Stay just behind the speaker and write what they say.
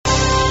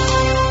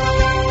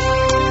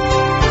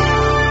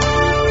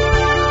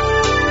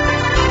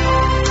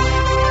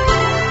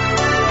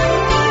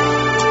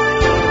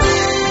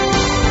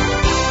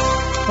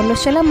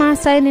Olosho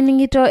Maasai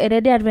niningito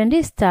erede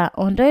Adventista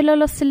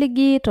ondoilolo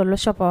siligi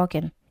tolosho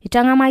pookin.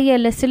 Itang'amaye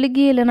ele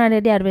siligi lena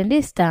erede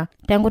Adventista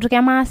tenkutuk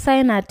e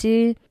Maasai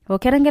natii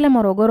Okerengele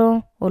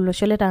Morogoro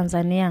olosho le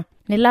Tanzania.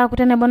 Nila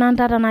kutenebo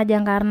nantata naji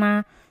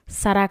enkarna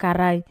Sara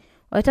Karai.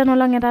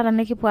 Oitenolong' entata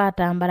nikipuo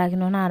aata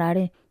mbarakinot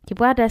naarare.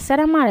 Kipuo aata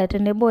eseremare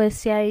tenebo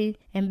esiai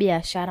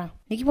embiashara.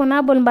 Nikipuo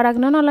naabol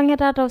mbarakinot nolong'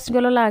 entata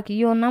osinkolio laa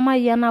kiyieu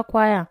namayiana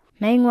kwaya.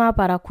 Naing'ua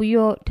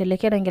Parakuyo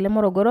telekerengele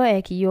Morogoro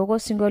ekiyoko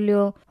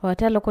sinkolio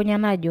otelukunya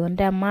najo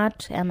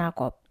ntemat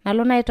enakop.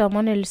 Nalo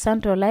naitoomon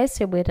Elisanto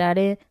Lais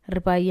eboitare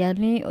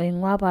irpayiani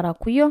oing'ua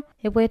Parakuyo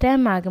epoita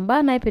emak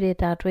mbaa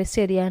naipirita atua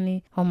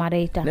eseriani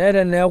omareita.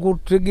 Nere neeku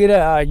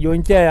tigira ajo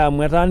ncheya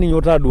amu etaaninye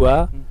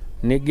otadua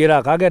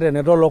nigira kake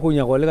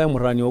tenetolokunya kolikae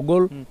murrani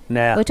ogol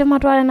neya.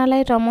 Oitematware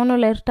nalaitoomon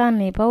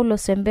Olertani Paulo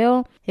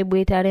Sembeo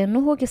eboitare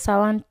Nuhu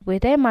Kisawan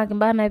epoita emak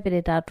mbaa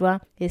naipirita atua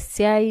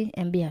esiai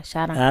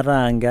embiashara.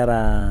 Ata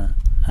ngera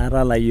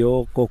ata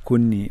layo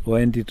kokuni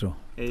oentito.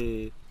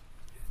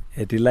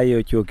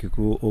 Etilayo chuo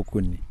kikuu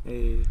okuni.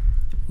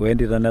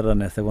 Wendito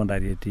neton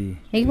secondary etii.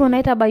 Nikipuo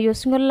naitabayo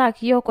osinkolio laa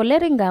kiyiok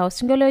Oleringa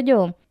osinkolio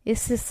ojo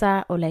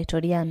Isisa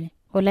Olaitoriani.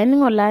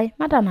 Olainining'olai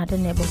matana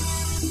tenebo.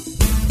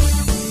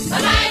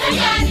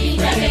 Olaitoriani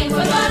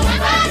tekengolon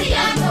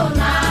mabariano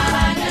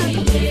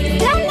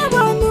naranyakile.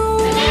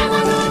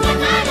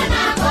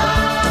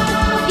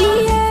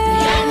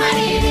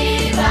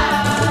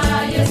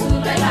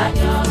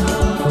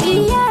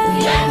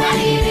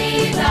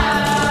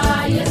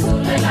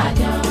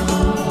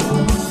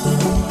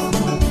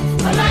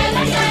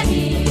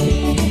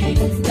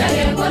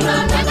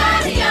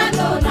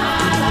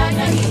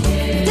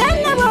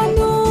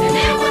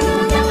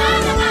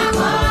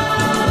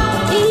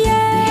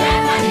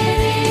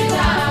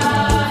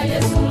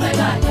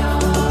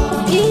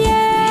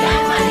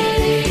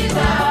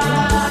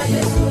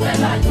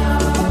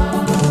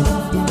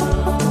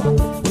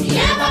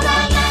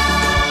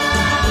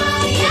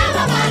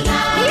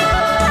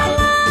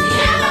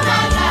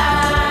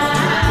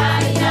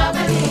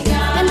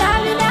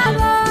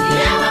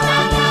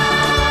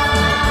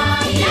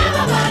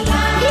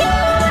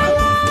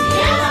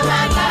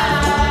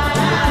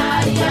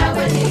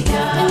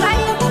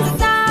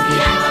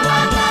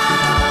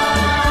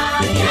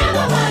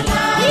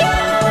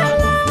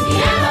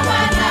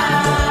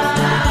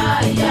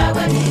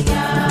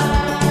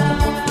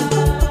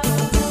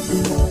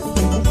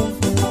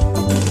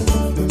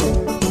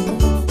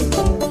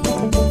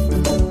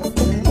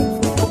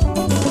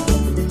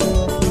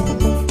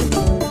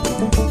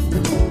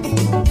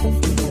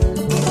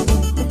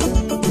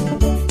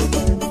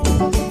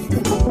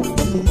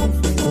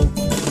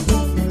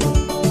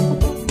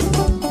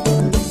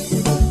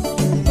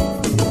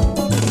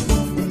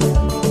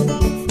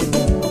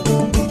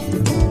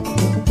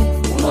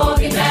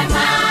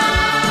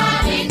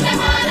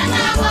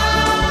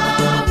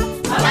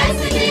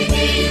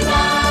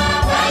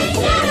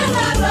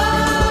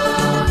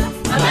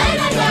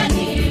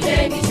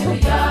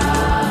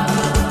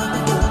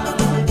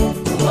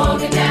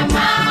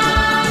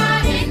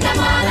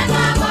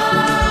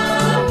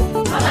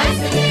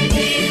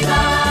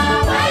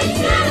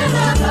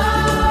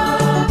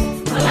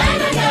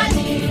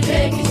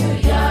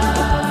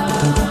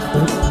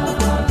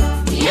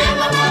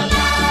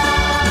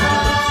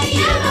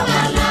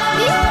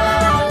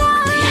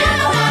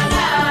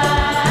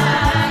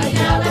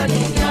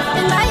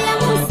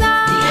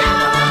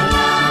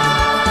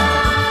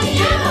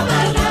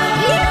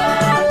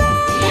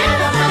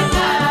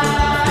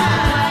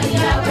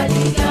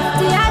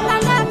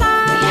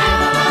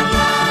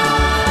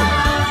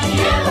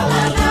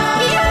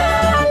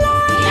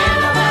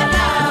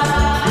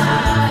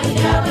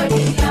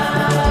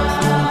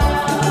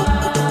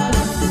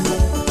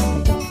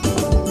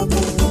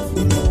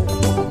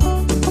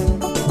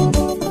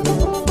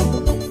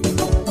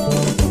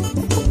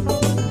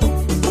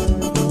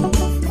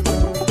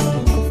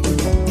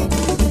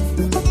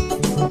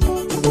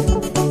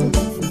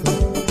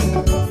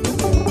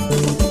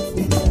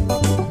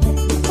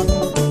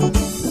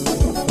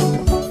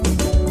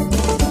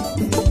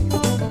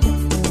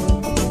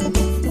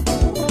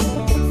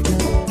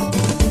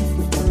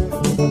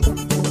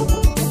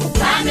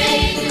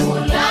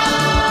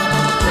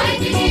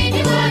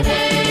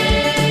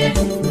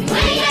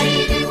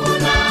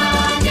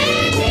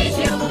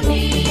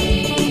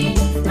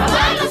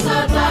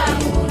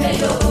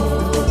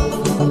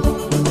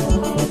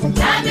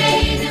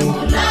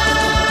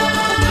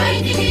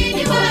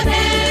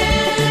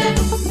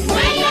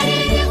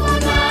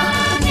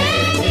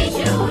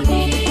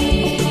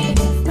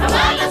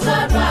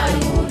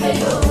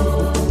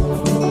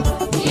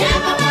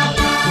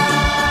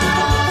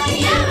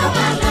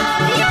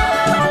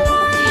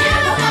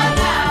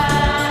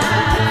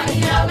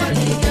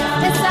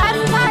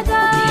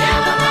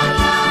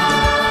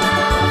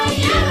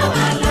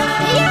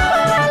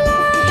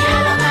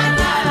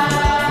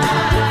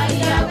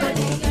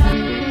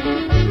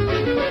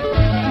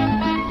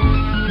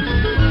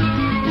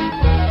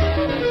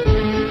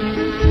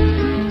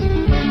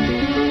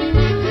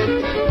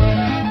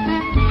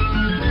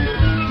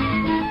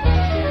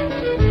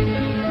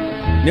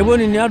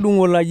 neponu ina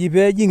adung'o laji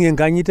peejing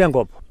enkanyit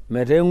enkop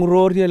metaa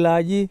eng'uroorie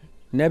laaji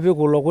nepik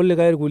kulo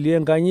kulikae irkulie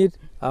enkanyit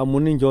amu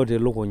ninche oota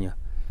elukunya.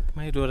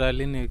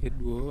 Maitotaalene ake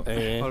duo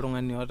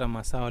oltung'ani oota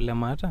masaa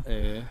olemaata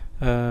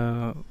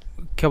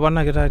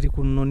keponaki taati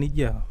kuno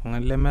nijia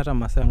oltung'ani lemeeta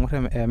masaa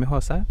eng'or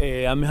eyamisho saa?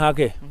 Eyamisho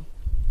ake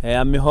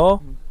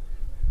eyamisho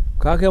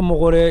kake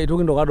mokore itu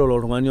kintoki adol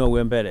oltung'ani owu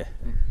empere.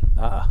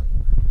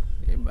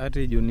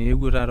 Atejo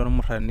neewuo taata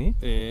ormurrani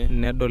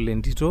nedol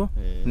entito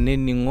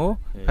nening'o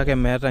kake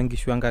meeta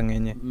nkishu enkang'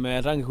 enye.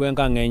 Meeta nkishu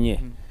enkang' enye.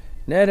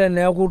 Nere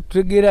neeku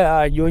tigira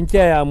ajo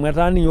nche amu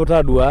etaa ninye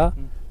otadua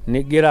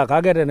nigira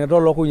kake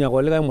tenetolo lokunya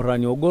kolikae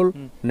murrani ogol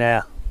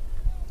neya.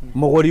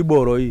 Mokore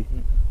ibooroi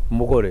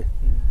mokore.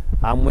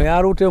 Amu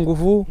yaru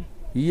tenkufu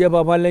iye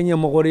papa lenye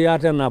mokore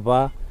iyata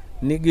enapa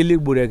nigili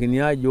burekini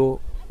ajo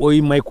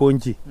oi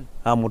maikonchi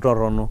amu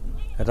torrono.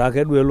 Etaa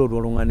kedua elotu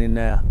oltung'ani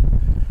neya.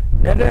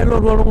 Nete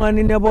elotu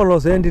oltung'ani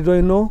nepolosa entito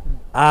ino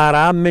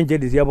ara menche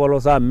disia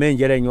polosa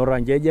menche renyorra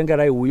nche ejo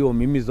enkerai uyo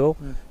omimiso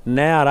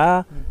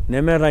neara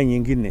nemeeta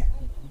nyingine.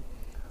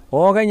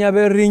 Kenya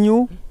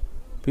perrinyu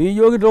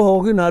piijoki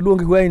tohooki naaduo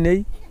nkishu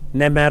ainei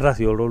nemeeta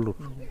sii oltolut.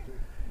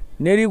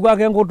 Neriku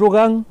ake enkutuk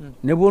ang'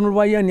 neponu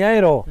irpayiani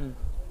airo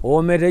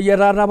ometejo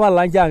taata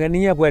pala nche ake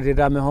ninye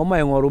ekwetita mehomo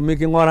aing'oru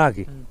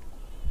miking'oraki.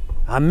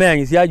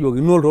 Ameany sii ajoki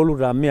ino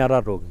oltolut amu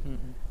miata toki.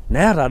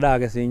 Neeta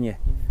daake siinye.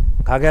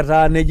 Kake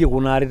etaa neji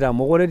ikunarita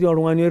mokore etii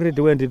oltung'ani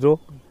oirritiw entito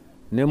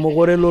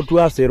nemokore elotu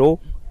asiru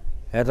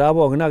etaa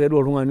pookin ake duo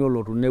oltung'ani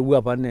olotu newu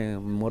apa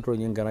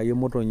motonyi enkerai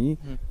emotonyi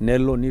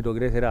nelo nitoki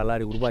taisere alo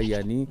ariku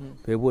irpayiani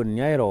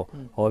peeponunui airo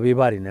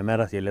opiipari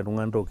nemeeta sii ele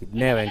tung'ani toki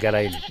neewa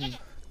enkerai ino.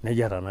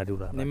 Nejia taa natiu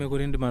taata.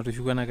 Nemekure indim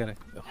atushuku ena kerai?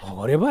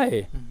 Mokore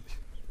pae.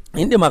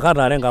 Indim ake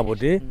ataara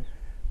enkaputi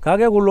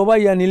kake kulo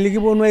payiani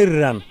likiponu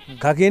airritan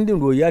kake indim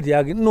duo yie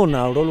atiaki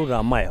nona oltolut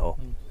amu maiho.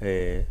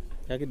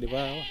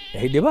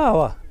 Eidipa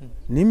aawa.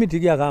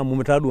 Nimitiki ake amu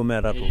mitadua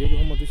meeta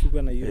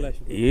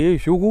toki.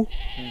 Shuku.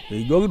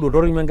 Ijoki duo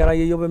torrinyu enkerai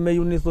yeyio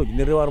pemeyieu nisuj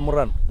nirriwaa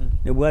irmurran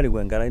nepuo ariku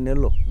enkerai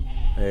nelo.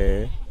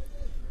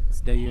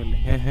 Sidai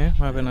oleng.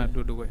 Maape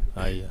naduo dukuya.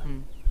 Aya.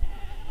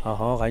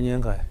 Kanyoo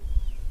enkae?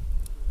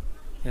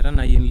 Era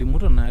nai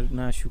enlimuto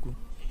naashuku.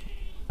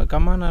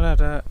 Kamaa naa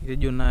taata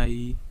itejo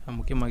nai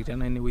amu kimakitia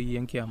nai inewueji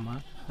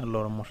enkiama nalo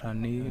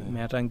ormurrani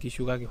meeta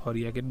nkishu kake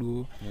hori ake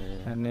duo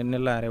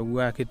nelo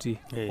areu akiti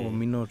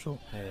ominoto.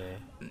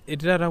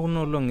 Etii taata kuna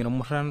olong'i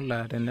irmurran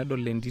laa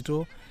tenedol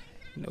entito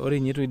ore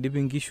ninye itu idip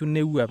inkishu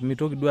newuap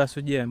mitoki duo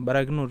asuj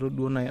embarakinoto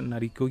duo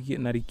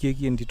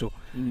narikieki entito.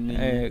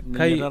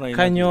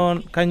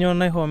 Kanyoo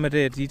naihoo metaa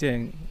etii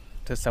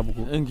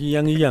tesapuko?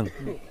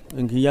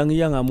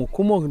 Enkiyang'iyang' amu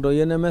kumok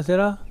intoyie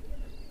nemesira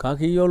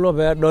kake iyiolo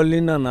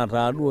peedoli nena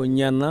taaduo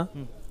nyena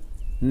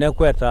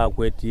nekwet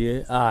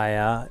akwetie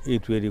aaya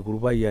itu eriku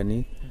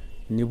irpayiani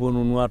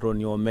niponunu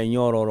atoni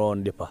omenyororo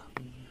ndipa.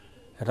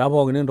 Etaa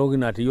pookin entoki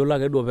natii iyiolo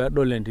ake duo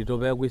peedol entito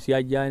peeku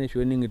isiaja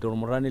nisho ening'ito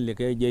ormurrani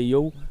likae ejo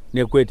eyieu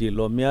nekwetie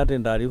ilo miata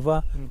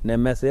entaarifa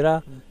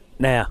nemesira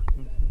neya.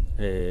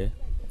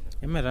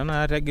 Emetaa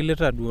naa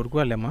tegilita duo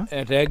orkuak lema?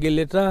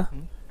 Etegilita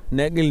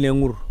negil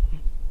neng'urr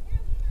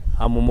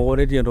amu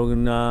mokore etii entoki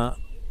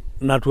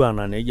natua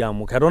ena nejia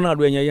amu keton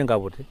naduo enyai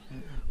enkaputi.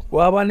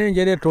 Ore apa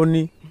ninche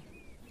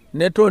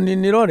netoni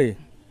nirori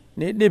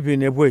nidipi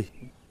nepuoi.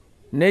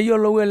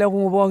 Neyiolou ele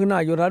kung'u pookin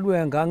ajo taduo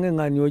enkang'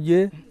 eng'ani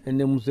oje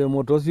ene Mzee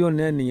Motosio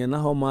naa ninye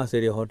nashomo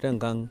asirisho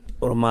tenkang'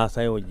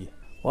 ormaasai oje.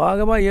 Ore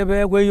ake paye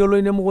peeku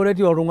eyioloi nemokore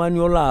etii oltung'ani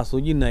olo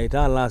asuj ina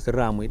ita alo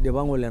asirra amu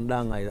idipa ng'ole enda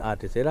ang'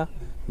 atisira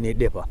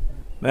nidipa.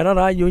 Meeta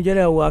taa ajo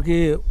nchere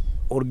ewaki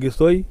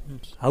orgisoi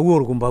au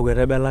orkumpau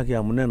etebelaki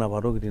amu nena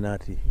apa tokitin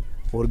natii.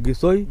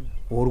 Orgisoi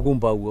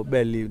orkumpau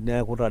obeli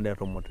neeku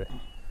tadetumute.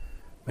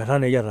 Metaa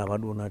nejia taa apa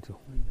duo natiu.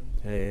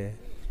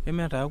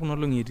 Emetaa kuna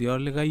olong'i etii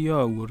olikae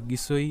oau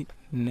orgisoi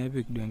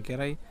nepik duo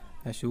enkerai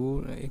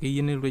ashu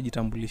akeyie nelotu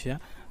aijitambulisha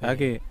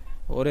kake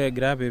ore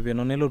egira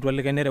apepeno nelotu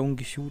olikae nereu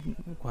nkishu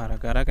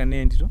haraka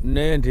nee entito.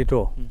 Nee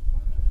entito.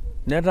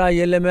 Netaa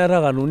yie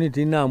lemeeta kanuni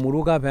tina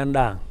amuruk apa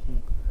endaa.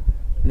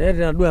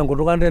 Neeta duo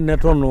enkutuk ante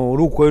neton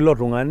oruko ilo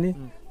tung'ani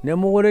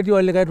nemokore etii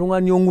olikae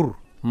tung'ani ong'urr.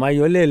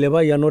 Mayiolo ele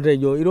payian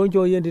otejo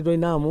ironchooyie entito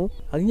ino amu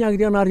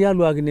akinyiakitia naarri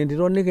aluakino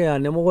entito nikiya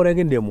nemokore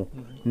kindemu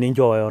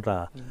ninchooyo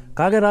taa.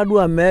 Kake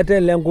taduo meeta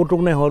ele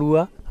enkutuk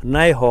naihorua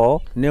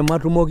naihoo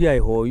nematumoki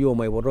aihoo iyiok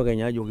maipoto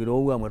Kenya ajo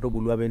kirowua amu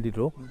etubulua apa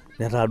entito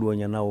netaa duo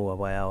nye nao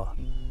apa yawa.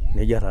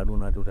 Nejia taduo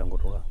natiu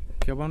tenkutuk ang'.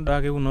 Keponu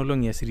daake kuna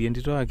olong'i esiri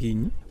entito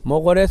akinyi?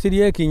 Mokore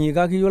esiri ekinyi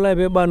kake iyiolo ake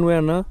peebanu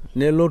ena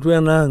nelotu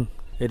enaang'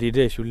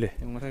 etii shule.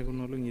 Eng'uaraki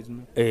kuna olong'i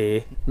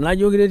etii.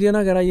 Najo kiretie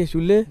ena kerai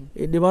eshule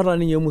idipa taa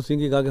ninye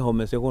musingi kake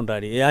home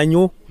secondary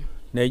eanyu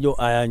nejo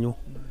ayanyu.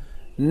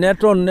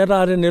 Neton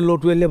netaa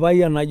tenelotu ele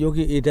payian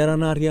ajoki itera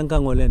naarri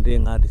enkang' ole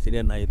ntiing'a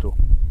tisire naito.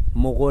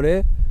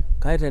 Mokore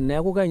kake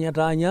teneeku Kenya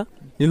taanya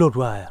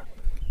nilotu aya.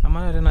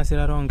 Amaa tena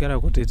sirata oonkera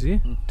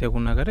kutiti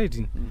tekuna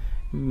katitin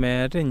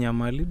meeta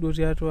enyamali duo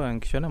tiatua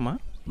nkishon ama?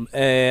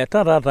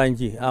 Taata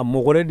nji amu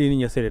mokore dii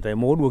ninye esiritai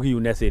mokore duo kiyieu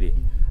nesiri.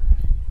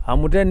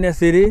 Amu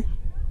tenesiri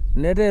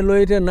nete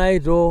loite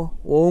naito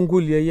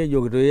onkulie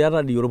yejokito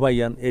yata di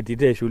orpayian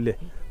etite shule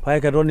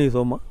pae ketoni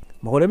isoma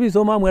mokore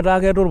bisoma mweta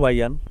keto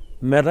orpayian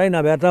metaa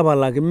ina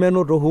petapalaki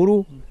menoto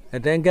huru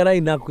etenkera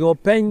ina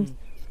kopeny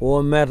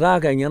o metaa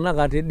kenyana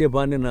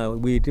katidipa nina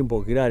wiitin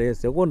pokirare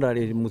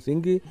secondary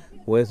musingi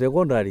o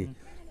secondary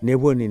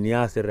nepuo nini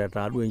asire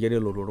taduo njere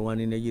loto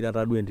tung'ani nejira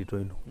taduo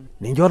entito ino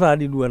ninjo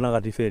tadi duo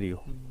nakati ferio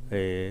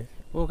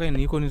Okay,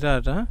 nikoni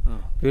taata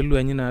pelu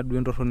anyi na duo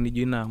entorroni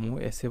nijo ina amu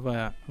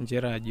esipa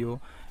njera ajo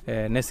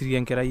nesiri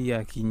enkerai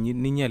akinyi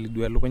ninyali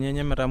duo elukunya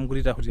enye metaa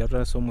mukure huti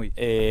atua somoi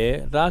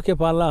taa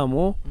kipala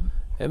amu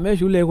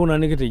emeshule kuna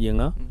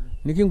nikitijing'a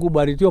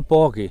nikinkubaritio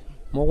pooki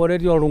mokore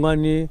etii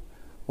oltung'ani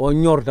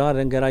onyor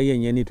taata enkerai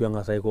enye nitu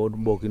eng'as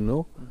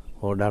aikobokino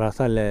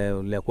darasa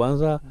le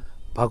kwanza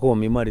mpaka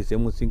omimari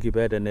semusingi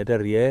pete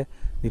neterie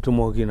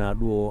nitumoki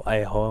naduo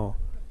aiho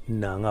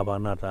ina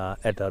ng'apanata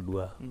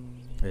etadua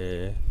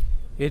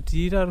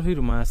etii taata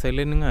irmaasai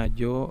leninga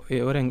ajo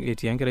ore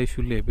etii enkerai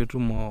shule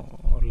petum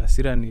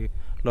olasirani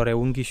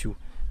loreu nkishu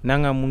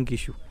nang'amu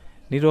nkishu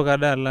nitoki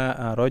adala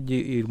aroj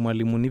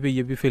irmalimuni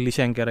peyie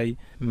pifelisha enkerai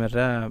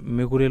metaa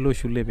mekure elo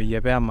shule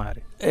peyie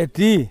peamare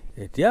etii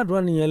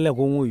atua ninye le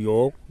kung'u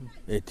yiok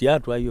etii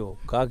atua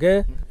yiok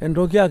kake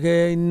entoki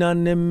ake ina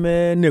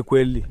neme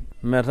kweli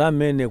metaa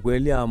mene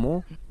kweli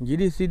amu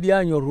njidi sidi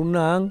anyorru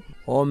naang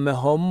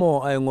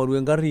omehomo aing'oru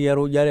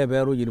enkarriyiano jare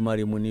peeruj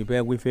irmalimuni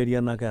peeku iferia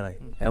ena kerai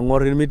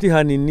eng'orr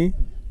irmitihanini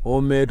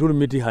omeetu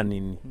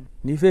irmitihanini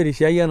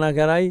niferishai ena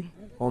kerai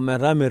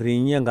ometaa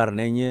merrinyi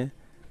enkarna enye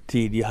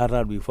tidie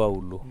hata duo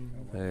ifaulu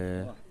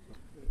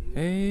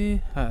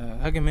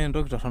kake mee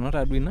entoki torrono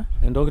taduo ina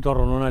entoki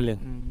torrono naleng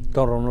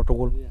torrono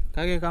tukul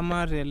kake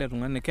kamaa ele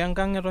tung'ani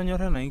kenkang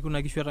etonyorra na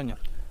kuna kishu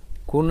etonyorra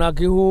kuna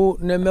kihu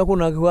neme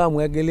kuna kihu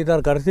amu egilita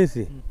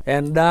irkarsisi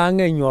endaang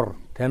enyorr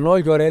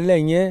tenolchore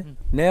lenye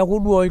neeku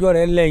duo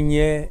olchore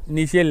lenye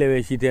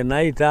nisheleweshite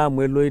naita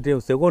amu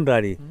eloite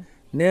secondary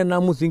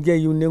nena musingi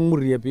eyieu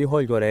neng'urrie piiho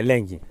olchore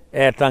lenye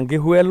eeta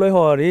nkihu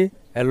eloihori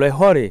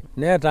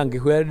neeta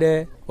nkihu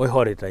ede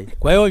oihoritai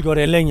kwa hiyo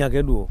olchore lenye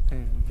ake duo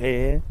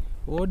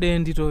ode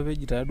entito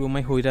peji taduo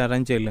maihoi taata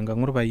nche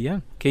lenkang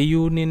orpayian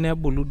keyieu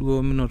nebulu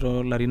duo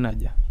minoto larin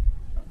aja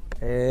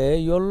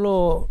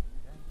yiolo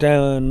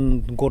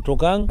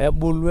tenkutukang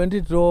ebulu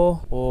entito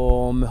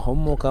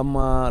omehomo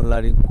kama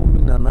larin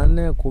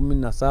 18,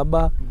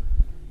 17,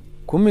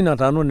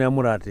 15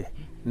 nemurati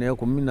ne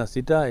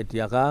 16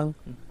 etiakang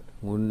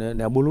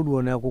nebulu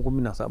duo neeku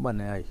 17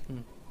 neyai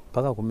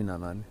mpaka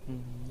 18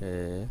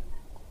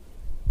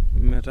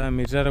 metaa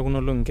mitara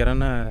kuno lo nkera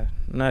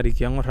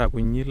nariki ang'orra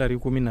kunyi lari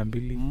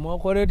 12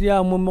 mokore tia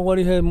amu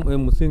mokore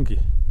emusingi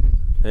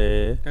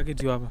kake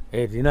tiwa apa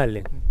etii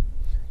naleng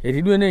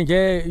etii duo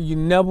ninche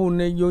inepu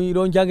nejo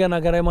ironchake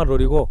ena kerai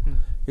matoriko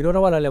iro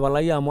tapala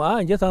lepalai amu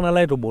nche sana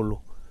laitubulu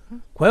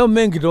kwa hiyo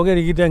menkitoki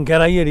erikito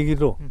enkerai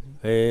erikito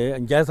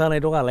nche sana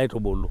itoki alo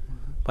aitubulu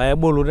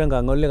paebulu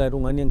tenkang olikae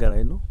tung'ani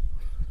enkerai ino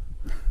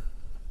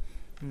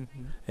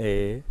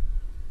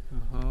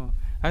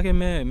kake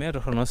mee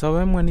torrono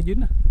sawa emwa nijo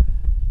ina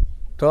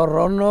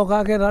torrono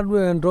kake taduo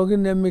entoki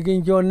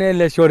nemikincho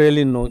neleshore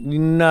lino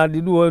ina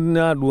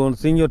duo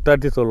sinyo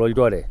tatizo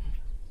lolchore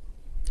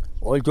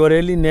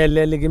olchore lino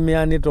ele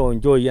likimiani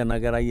toonchoi ena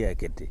kerai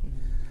ekiti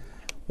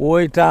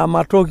oitaa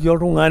matoki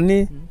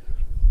oltung'ani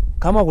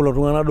kama kulo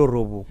tung'anak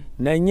dorropu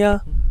nenya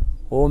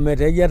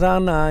ometejeta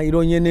naa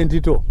ironye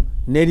nentito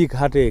nerik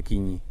hata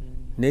ekinyi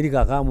nerik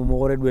ake amu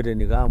mokore duo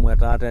etenika amu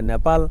etaa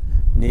tenepal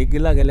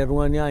niigil ake ele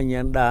tung'ani anya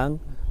endaang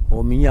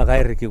ominyi ake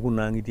airriki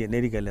kuna ang'itie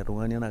nerik ele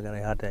tung'ani ena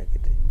kerai hata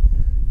ekiti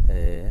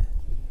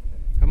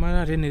kama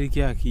taata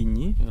eneriki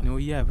akinyi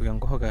neoi apik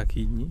enkoshoke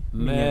akinyi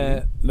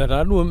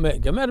metaa duo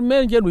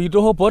menche duo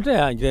itoho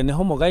pote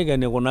tenehomo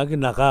kaiken ikunaki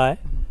nakae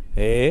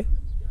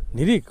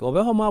nirik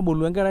opehomo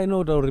abulu enkerai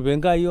ino torrip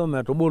Enkai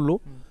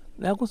ometubulu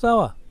neeku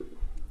sawa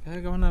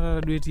kake wana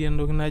taata duo etii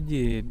entoki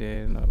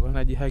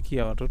naji haki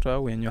ya watoto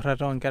au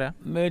enyorrata oonkera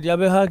metii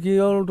apa haki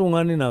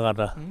oltung'ani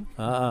nakata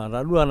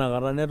tadua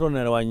nakata neton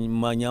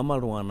manyamal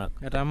iltung'anak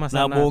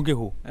nabo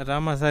nkihu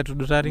etaa masaa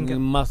tudutari nkera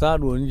masaa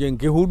duo ninche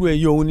nkihu duo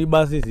eyieuni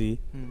basi sii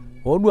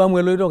oduo amu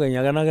eloito kenya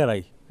ake ena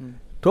kerai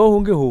tohu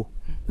nkihu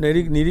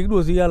nirik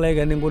duo siyie alo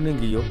aiken enkop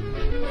enkiyo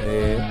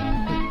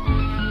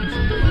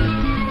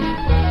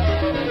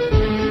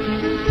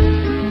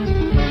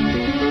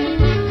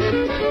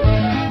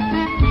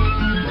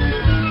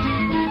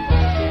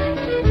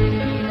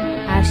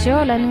ashe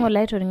olainining'o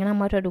lai toring'ina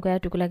matua edukuya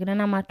tukulakino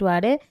ena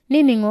matuare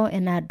nining'o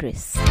ena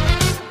address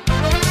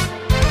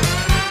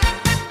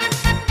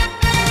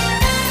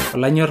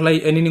olanyor lai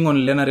enining'o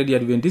lena Radio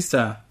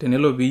Adventista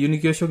tenelo piiyieu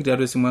nikioshoki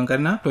tiatua esimu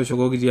enkarina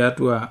tooshokoki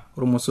tiatua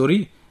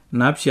ormosori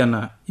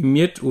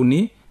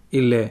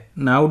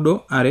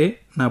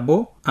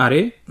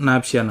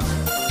 753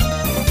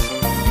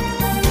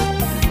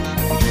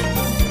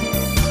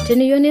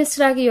 teniyieu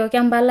nisiraki yiok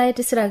empalai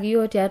tisiraki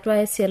yiok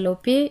tiatua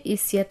SLP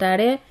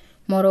isietare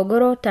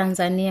Morogoro,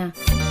 Tanzania.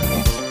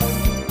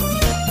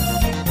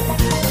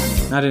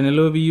 Na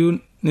tenelo piiyieu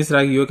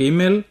nisiraki yiok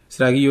email,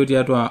 siraki yiok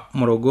tiatua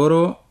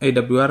Morogoro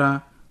AWR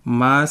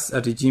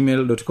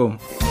maas@gmail.com.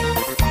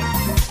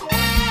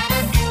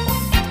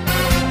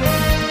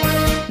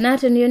 Na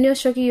teniyieu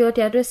nioshoki yiok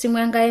tiatua esimu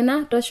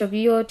enkaina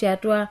toshoki yiok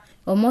tiatua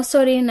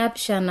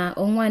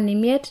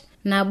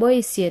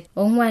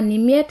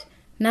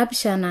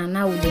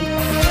 075-158-459.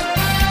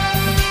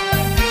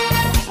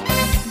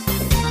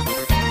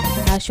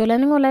 Ashe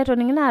olaningo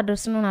laitoning'ina ado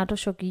sinu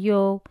natoshoki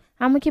yiok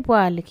amu kipuo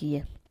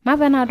alikiye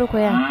mapena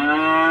dukuya.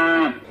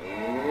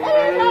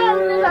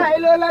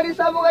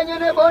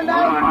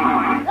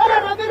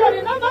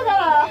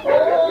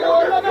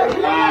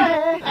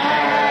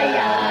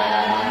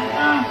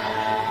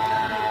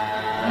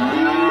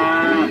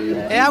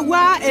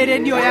 Ewa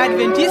eredio ya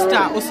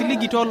Adventista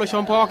osiligi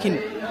tolosho pookin.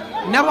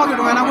 Nepooki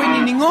iltung'anak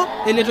oinining'o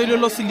eletoilo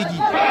losiligi.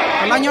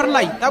 Olanyor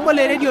lai,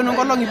 tabolo eredio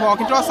nonkolong'i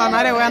pookin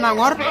toosanare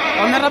wenang'or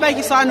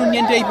ometabaiki saa 4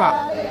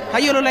 enteipa.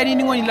 Tayiolo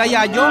lainining'oni lai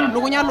ajo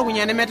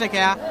lukunya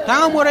nemetekeya.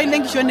 Tang'amu oroi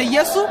lenkishon e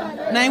Yesu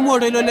naimu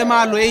oroi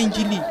lemaalo e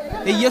Injili.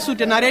 E Yesu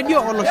tena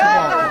redio olosho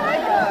pookin.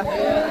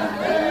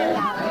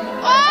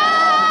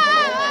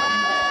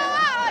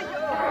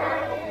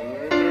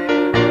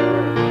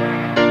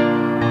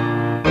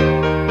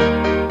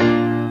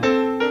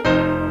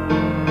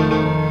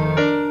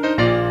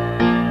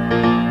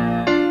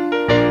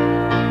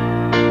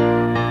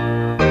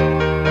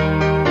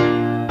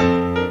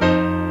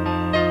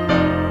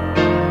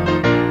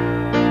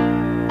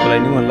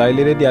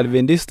 Lailire di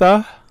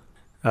Adventista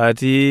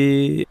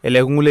ati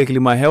elekungu le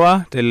klima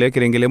hewa tele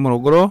kirengele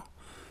Morogoro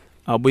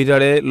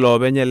aboitare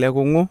lopenye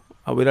elekungu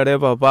aboitare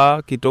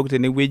papa kitok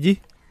tenewueji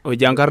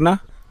ojankarna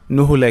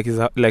Nuhu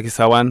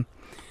Lekisawan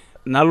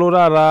nalo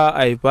taata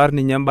aipar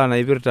ninye mbaa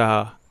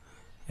naipirta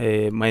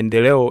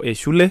maendeleo e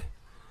shule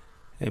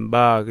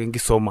mbaa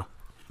enkisoma.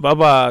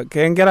 Baba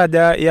kenkera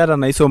aja iyata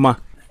naisoma?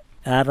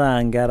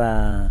 Ata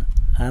nkera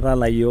ata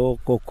layo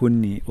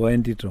kokuni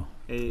oentito.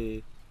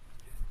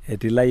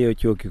 Etilayo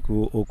chuo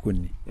kikuu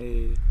okuni.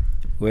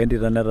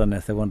 Wendito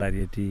neton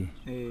secondary etii.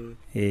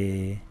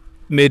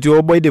 Metii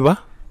obo idipa?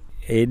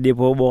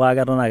 Idipa obo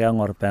kake eton ake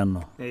eng'or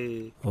peno.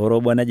 Ore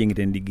obo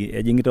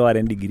ejing'ito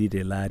are degree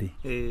telari.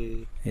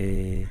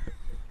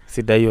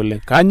 Sidai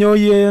oleng. Kanyo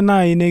yie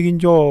nai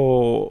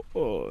nekincho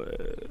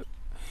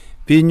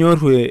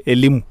pinyorru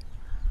elimu?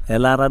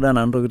 Elaata duo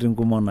nanu ntokitin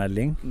kumok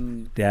naleng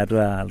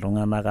tiatua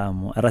iltung'anak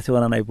amu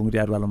atasipa naipung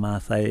tiatua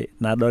irmaasai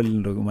nadol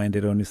ntokitin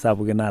maendeleo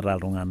sapukin naata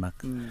iltung'anak.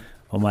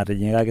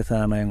 Omatijing'aki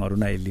sana aing'oru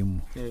na elimu.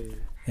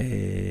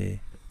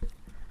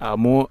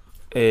 Amu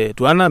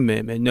tuana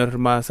menyor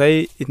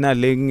irmaasai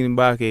inaleng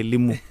mbaa ke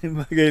elimu.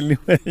 Mbaa ke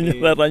elimu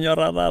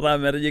tanyorra taata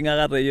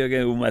metijing'aka toyio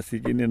ke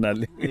umasikini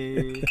naleng.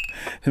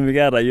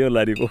 Mikiata yiok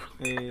larikok.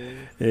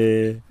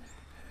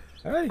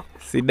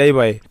 Sidai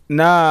bae.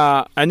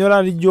 Na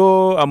anyora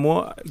rijo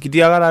amu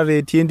kitiakata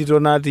retie entito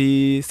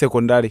natii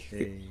secondary.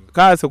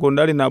 Ka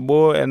secondary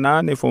nabo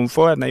ena ne form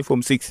 4 na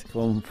form 6.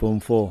 Form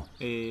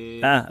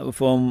 4.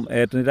 Form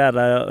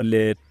etata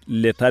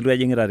le tatu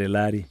ajing'ita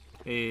telari.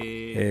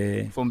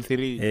 Form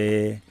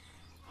 3.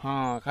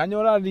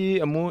 Kanyora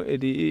di amu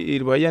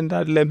irpayian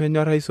tata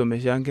lemenyorra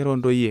aisomesha nkera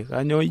ontoyie.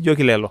 Kanyo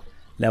ijoki lelo?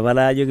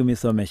 Levala ajoki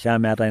misomesha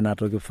meeta ina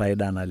toki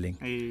faida naleng.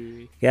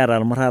 Kiata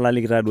irmurrala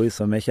likita duo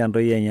isomesha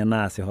ntoyie enye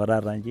naasisho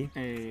taata nji.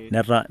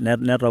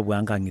 Netopua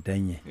enkang'ite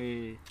enye.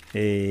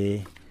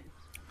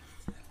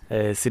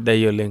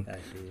 Sidai oleng.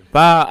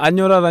 Pa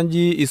anyora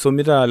tanji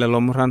isomita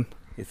lelo murran?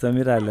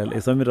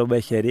 Isomita obo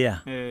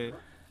sheria.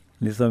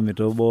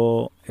 Nisomita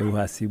obo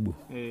uhasibu.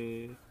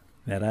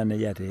 Mera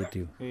neja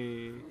teetiu.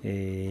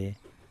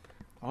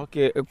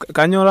 Okay,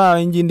 kanyora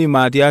inji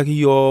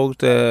ndimatiaki yiok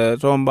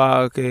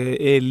tomba ke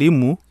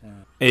elimu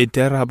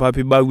eitera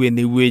papi bawe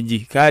ewueji.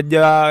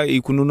 Kaja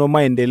ikununo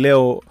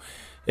maendeleo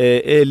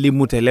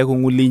elimu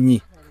telekungu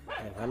linyi?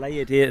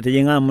 Alaye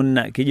tijing'a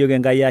amu kijoki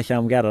Enkai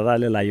asham kiata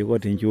taata layuko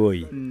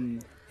tinchuoi.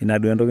 Ina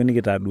duo entoki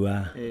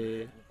nikitadua.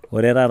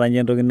 Ore taata nje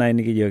entoki nai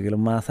nikijoki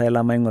irmaasai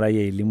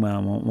lamaing'urai elimu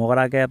amu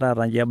mokure ake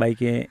taata nje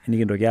ebaiki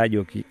nikintoki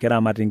ajoki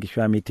kiramati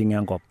nkishu miting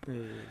enkop.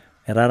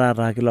 Etara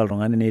taata kila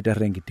oltung'ani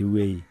neiterra enkiti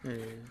wuei.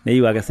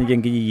 Neyiu ake sinche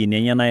nkijijini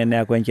enye nai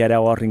neeku enchere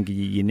worr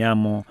nkijijini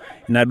amu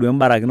ina duo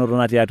embarakinoto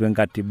natii atua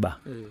enkatiba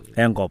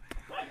enkop.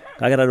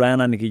 Kake tadua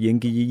ena nikijo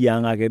enkijiji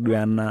ang' ake duo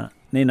ena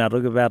neina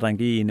toki peeta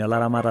nkijijini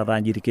olaramatata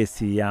nji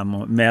irkesii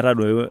amu meeta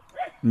duo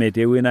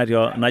metii ewuei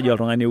najo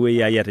oltung'ani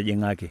ewuei ai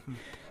atijing'aki.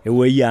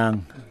 Ewuei ang'.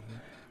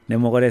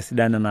 Nemokore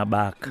sidan nena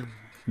baak.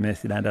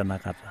 Mesidan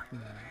tenakata.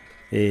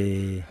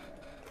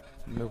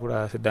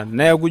 Mekura sidan.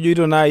 Neeku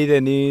joito nai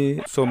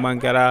tenisoma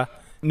nkera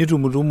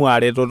nitumutumu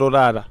aretoto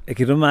taata.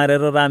 Kitum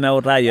aretoto amu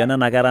eutaa yiok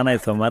nena kera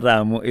naisomata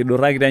amu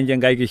idurrakita nche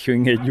enkai kishu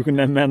ng'ejuk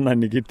nemena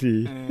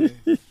nikitii.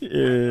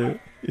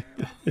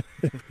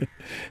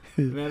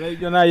 Meeta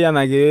ijo nai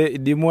enake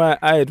idimu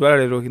aetu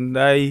aretoki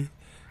ntai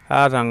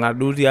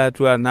atang'adu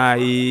tiatua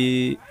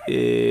nai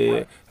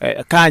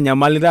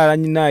kaanyamali taata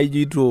nai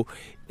joito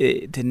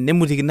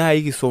tenemutiki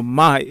nai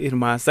kisoma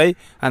irmaasai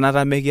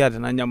anata mekiata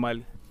ina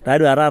nyamali.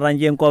 Tadua taata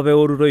nje enkop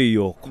eurutoi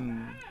yiok.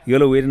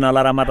 Yiolo wueitin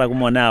olaramatak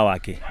kumok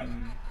neewaki.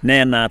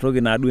 Neena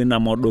toki naduo ina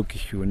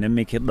modokishu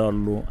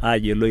nemikidolu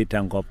ajo eloito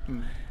enkop.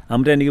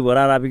 amu tenikipuo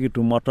taata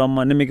pikitumo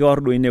tomon nimikior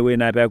duo inewueji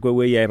naa peeku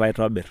ewueji ai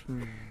paitobirr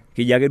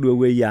kijo ake duo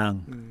ewueji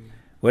ang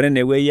ore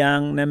enewueji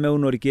ang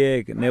nemeuno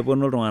irkeek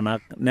neponu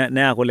iltung'anak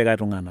neya kulikae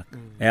tung'anak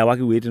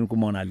eyawaki iwueitin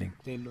kumok naleng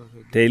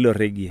teilo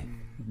regie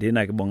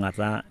dina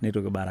kibung'ata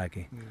nitu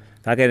kibaraki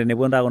kake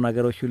tenepuo ntaa kuna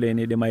kera shule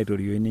nidim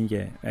aitorioi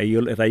ninche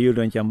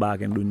etayiolito ninche mbaa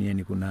ake dunia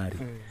enikunari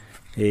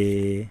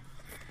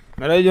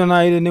Metejo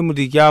nai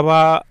tenemutiki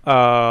apa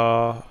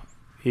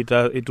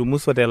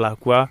itumusote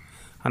lakwa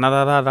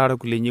anatata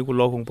irkulenyi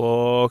kulo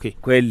pooki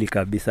kweli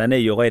kabisa ne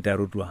yiok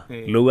aiterutua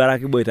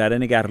lowuarak kiboitare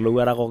nikiar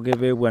lowuarak ake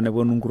peepuo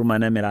neponu nkurma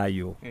nemiraa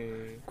yiok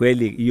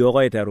kweli yiok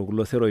aiteru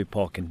kulo seroi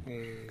pookin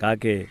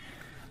kake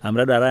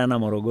amradara ena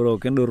Morogoro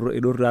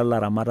idurru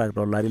laramatak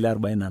tolari le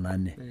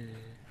 48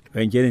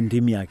 wenchere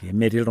ntimi ake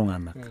metii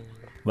iltung'anak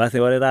basi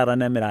ore taata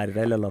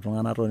nemirarita lelo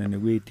tung'anak tonene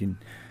wueitin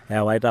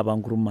ewaita apa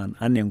nkurman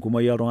ane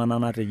enkumoi oltung'anak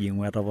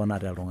natijing'u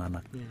etoponate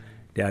iltung'anak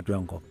tiatua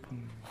enkop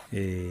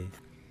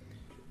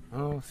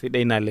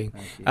sidai naleng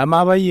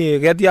ama apa yie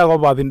ketii ake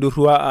apa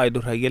pindurrua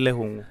aidurraki ele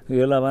hong'u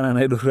yiolo apa nanu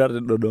aidurrua te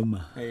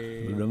Dodoma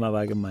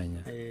apa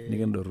kimanya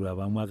nikindurrua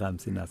apa mwaka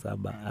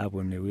 57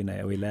 hapo ne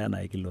wilaya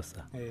na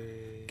Kilosa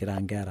kira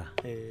nkera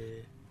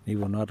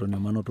nikiponu atoni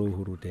manoto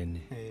uhuru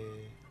tene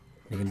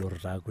nikindurru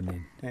taa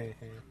kunini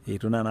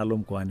itu nalo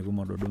mkoani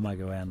kumok Dodoma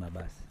ke wayana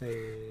basi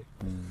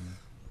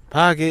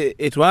Pake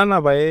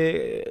etwana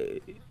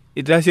bae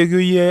itashoki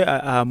yie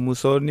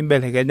amuso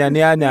nimbelekenya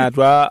nianya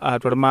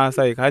atwa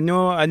Maasai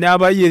kanyo anya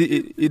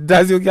bae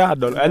itashoki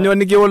adol anyo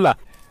nikiula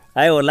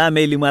ayola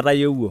melimu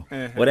atayewuo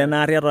ore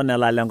naari eton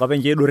elala enkop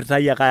enche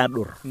idurritai ake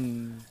adur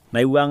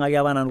naiwuang'aki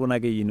apa nanu kuna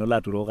keyino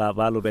laturok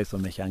apa alotu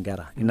aisomesha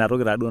nkera ina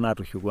toki taduo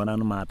natushukuo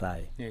nanu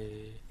maatae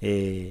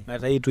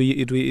metaa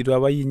itu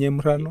apa yinye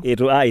murano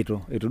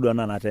itu duo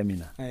nana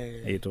temina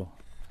itu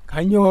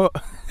kanyo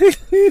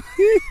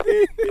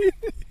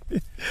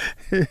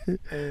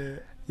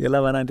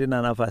Yela wananti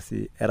na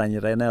nafasi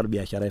eranyita ina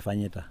biashara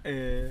ifanyita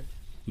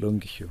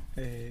longisho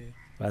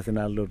basi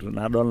nalotu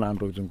nadol na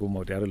ntokitin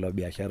kumok tiatua ilo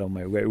biashara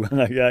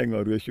maiwang'aki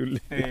aing'oru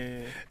shule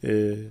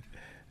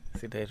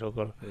sidai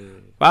tokol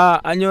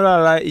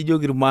anyora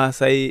ijoki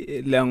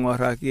irmaasai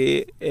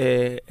leng'oraki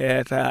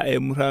eta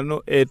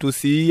emurano etu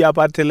sii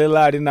apa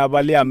telelari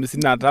napali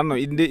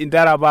 55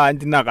 intera apa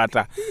anji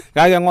nakata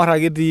kake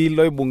ng'oraki tii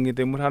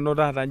loibung'ite emurano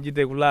taata nji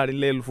te kulari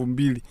le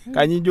 2000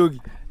 kanyi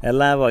ijoki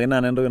ela pookin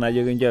nanu entoki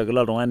najoki nche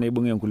kila oltung'ani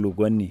ibung'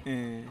 enkulukuoni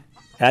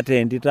ate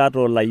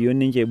entito olayieu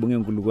ninche ibung'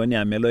 enkulukuoni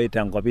ameloi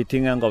tenkop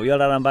iting'a enkop yiolo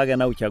taata mpaka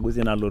ena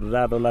uchaguzi nalotu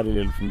taata olari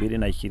le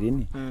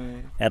 2020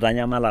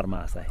 etanyamala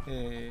irmaasai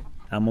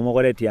amu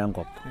mokore etii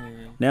enkop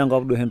naa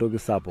enkop duo entoki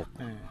sapuk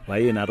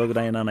pae ina toki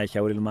taa ina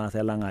naishauri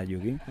irmaasai lang'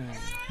 ajoki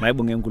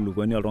maibung'a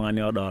enkulukuoni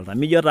oltung'ani odolta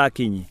mijo taa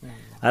kinyi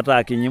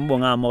ata kinyi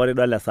mbung'a amu mokore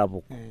idol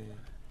esapuk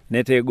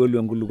netaa egolu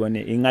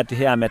enkulukuoni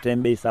ing'atishe ametaa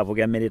embei sapuk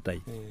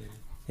emiritai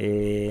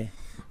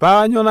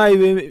Panyo na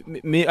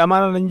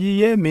amana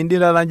njiye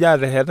mindira nanja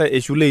ateheta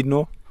eshule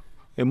ino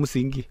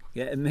emusingi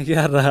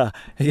nikiata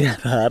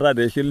ara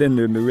de shule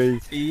nduwei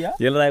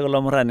yela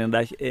kulo murani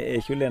nda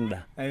shule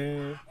nda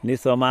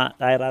nisoma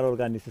airaro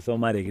kanisa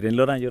somare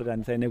kitendo ranjo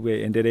kanisa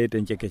nekwe entere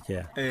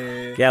tenchekechea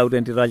kia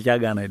utentito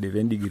alchaga na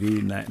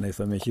degree na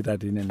isomeshita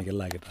tine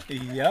nikilakita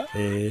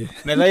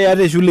meta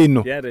yate shule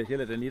ino yate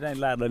shule tenita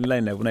ila adon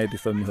line na kuna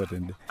itisomi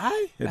hotende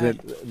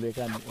le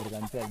kan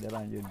organizea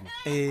jaranjo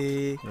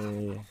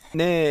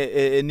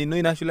ne nino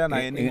ina shule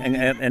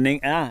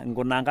na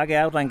ngunanga ke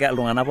auta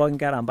iltung'anak pookin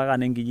kera mpaka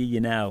nenkijiji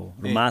neyau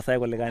irmaasai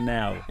kulikae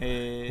neyau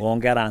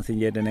onkera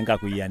ansinje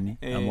tenenkakuyani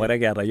amu ore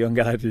kiata yiok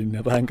nkera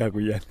tine taa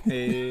nkakuyani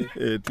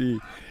etii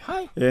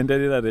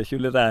enterita te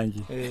shule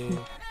taanji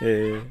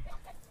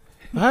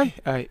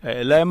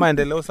ele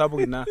maendeleo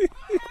sapuk ina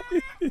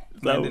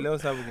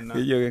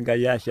ijoki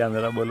Enkai asha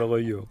metaboloko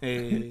yiok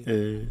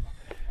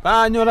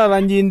Panyo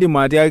taata nji indim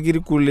atiaki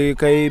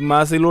irkulikae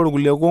maasai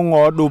lorkulie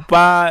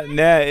kung'odupa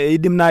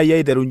eidim nai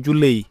aiteru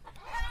nchulei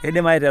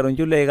idim aiteru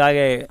nchulei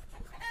kake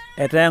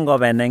etaa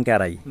enkop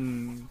enenkerai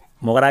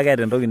mokure ake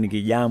eeta entoki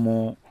nikijo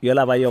amu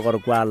yiolo apa yiok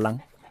orkuak lang'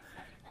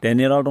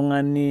 tenira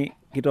oltung'ani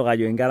kitok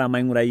ajoki nkera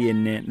maing'urai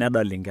ene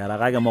nedol inkera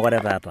kake mokure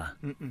taata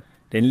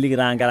teniliki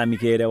taa nkera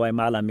mikierewai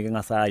maala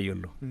miking'asa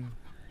ayiolo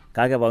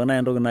kake pookin nai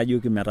entoki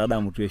najoki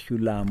metadamutu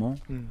eshule amu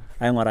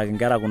aing'oraki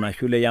nkera kuna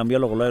shule amu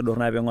yiolo kulo oidurr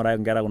naa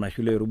piing'oraki nkera kuna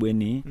shule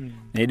orbweni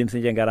neidim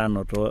sinche nkera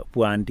anoto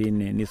puan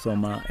tine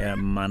nisoma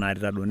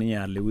manarita duo ninye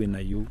alo ewueji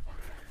nayieu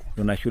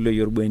kuna shule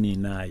yorbweni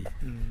nai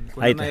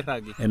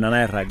ina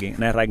nairragi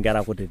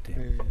nkera kutiti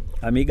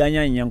amu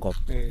iganya ninye enkop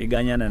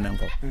iganya nena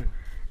enkop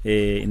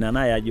ina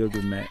nai ajoki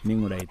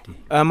ming'uraiti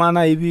ama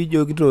nai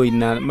piijokito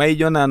ina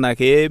maijo nana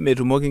ke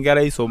metumoki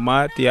nkera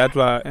aisoma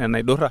tiatua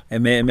enaidurra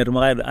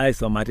metumoki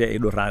aisoma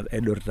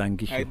idurrita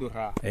nkishu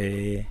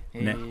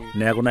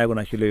neeku nai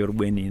kuna shule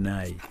yorbweni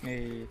nai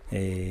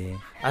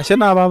ashe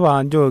naa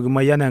papa nchooki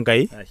mayian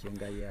Enkai ashe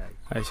Enkai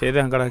ashe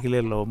tenkaraki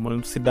lelo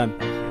omon sidan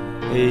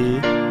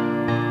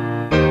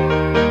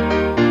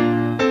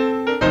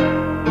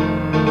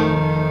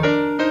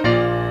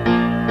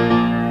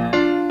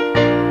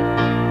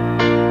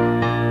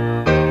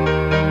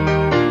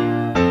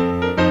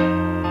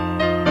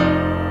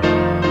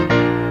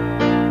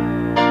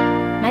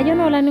ajo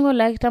no laningo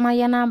like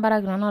tamayana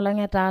barakino no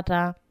lange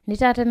tata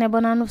nitate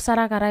nebona nu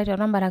saraka right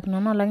on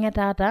barakino no lange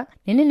tata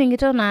nini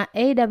ningito na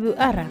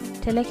AWR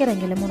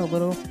telekerengele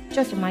Morogoro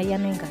church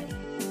mayana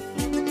ngai